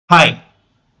Hi,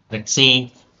 let's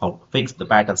see how to fix the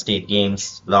Battlestate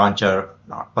Games launcher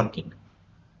not working.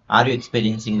 Are you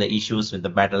experiencing the issues with the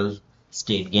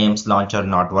Battlestate Games launcher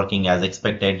not working as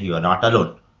expected? You are not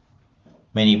alone.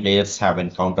 Many players have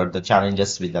encountered the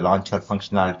challenges with the launcher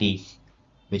functionality,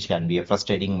 which can be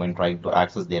frustrating when trying to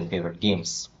access their favorite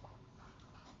games.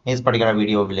 In this particular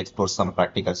video, we'll explore some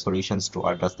practical solutions to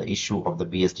address the issue of the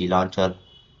BSG launcher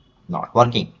not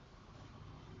working.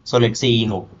 So let's see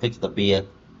how to fix the BSG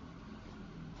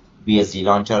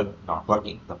launcher not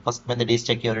working. The first method is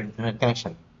check your internet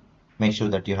connection. Make sure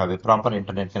that you have a proper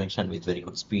internet connection with very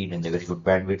good speed and a very good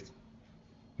bandwidth.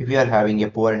 If you are having a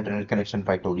poor internet connection,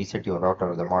 try to reset your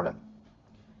router or the modem.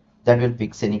 That will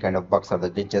fix any kind of bugs or the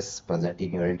glitches present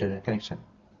in your internet connection.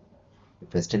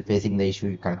 If you're still facing the issue,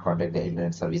 you can contact the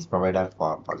internet service provider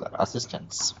for further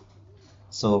assistance.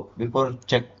 So before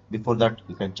that,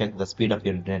 you can check the speed of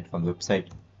your internet from the website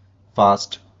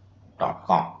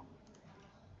fast.com.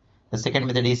 The second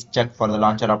method is check for the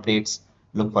launcher updates.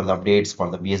 Look for the updates for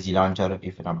the BSG launcher.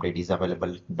 If an update is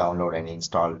available, download and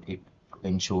install it to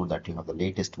ensure that you have the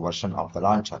latest version of the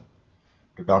launcher.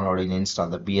 To download and install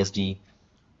the BSG,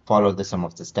 follow some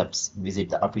of the steps. Visit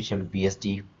the official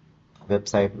BSG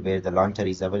website where the launcher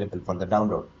is available for the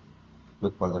download.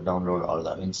 Look for the download or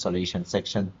the installation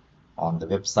section on the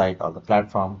website or the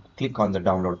platform. Click on the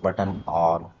download button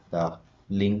or the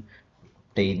link to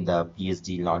obtain the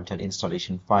BSG launcher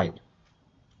installation file.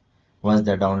 Once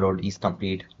the download is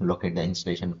complete, locate the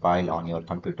installation file on your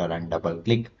computer and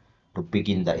double-click to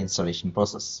begin the installation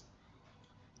process.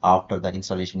 After the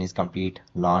installation is complete,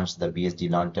 launch the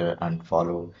BSG launcher and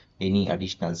follow any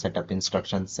additional setup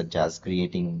instructions such as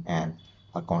creating an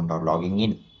account or logging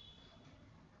in.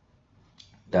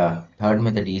 The third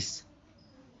method is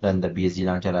run the BSG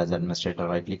launcher as administrator.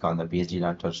 Right-click on the BSG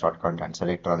launcher shortcut and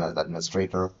select Run as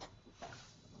administrator.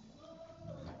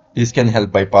 This can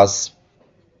help bypass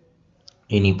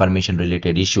any permission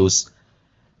related issues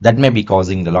that may be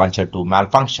causing the launcher to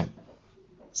malfunction.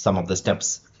 Some of the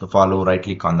steps to follow: right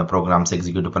click on the program's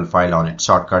executable file on its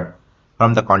shortcut.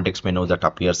 From the context menu that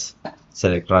appears,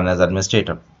 select Run as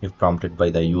administrator. If prompted by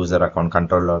the user account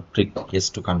controller, click Yes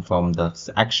to confirm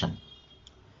the action.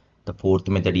 The fourth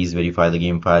method is verify the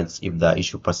game files. If the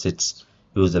issue persists,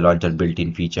 use the launcher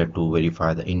built-in feature to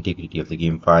verify the integrity of the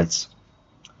game files.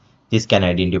 This can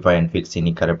identify and fix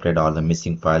any corrupted or the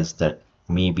missing files that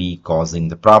may be causing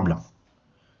the problem.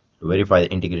 To verify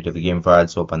the integrity of the game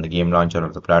files, open the game launcher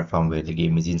of the platform where the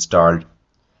game is installed,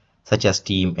 such as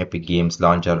Steam, Epic Games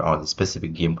Launcher, or the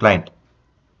specific game client.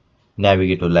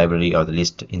 Navigate to library or the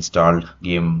list installed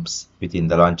games within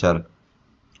the launcher.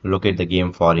 Locate the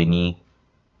game for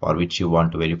which you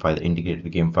want to verify the integrity of the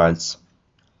game files.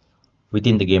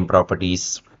 Within the game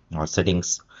properties or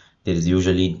settings, there is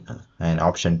usually an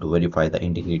option to verify the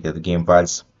integrity of the game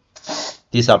files.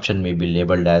 This option may be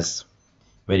labeled as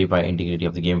verify integrity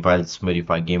of the game files,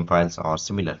 verify game files, or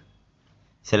similar.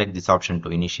 Select this option to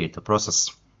initiate the process.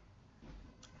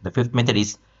 The fifth method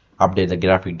is update the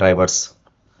graphic drivers.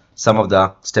 Some of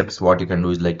the steps what you can do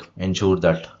is like ensure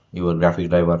that your graphic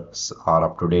drivers are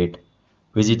up to date.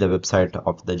 Visit the website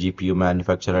of the GPU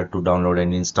manufacturer to download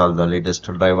and install the latest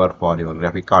driver for your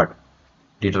graphic card.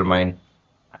 Determine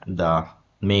the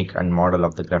make and model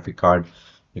of the graphic card.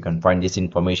 You can find this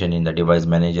information in the device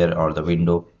manager or the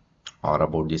window or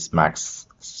about this Macs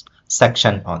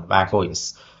section on Mac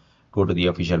OS. Go to the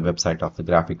official website of the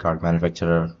graphic card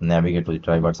manufacturer, navigate to the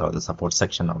drivers or the support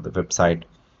section of the website,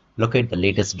 locate the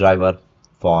latest driver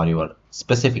for your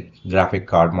specific graphic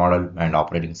card model and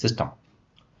operating system.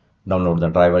 Download the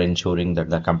driver ensuring that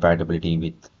the compatibility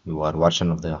with your version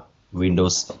of the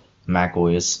Windows, Mac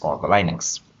OS or the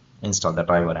Linux. Install the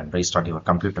driver and restart your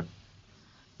computer.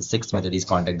 The sixth method is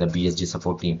contact the BSG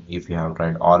support team. If you have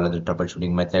tried all other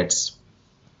troubleshooting methods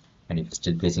and if you're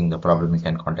still facing the problem, you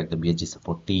can contact the BSG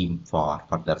support team for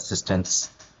further assistance.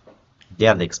 They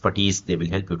are the expertise. They will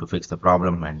help you to fix the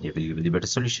problem and they will give you the better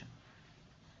solution.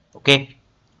 Okay,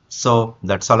 so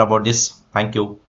that's all about this. Thank you.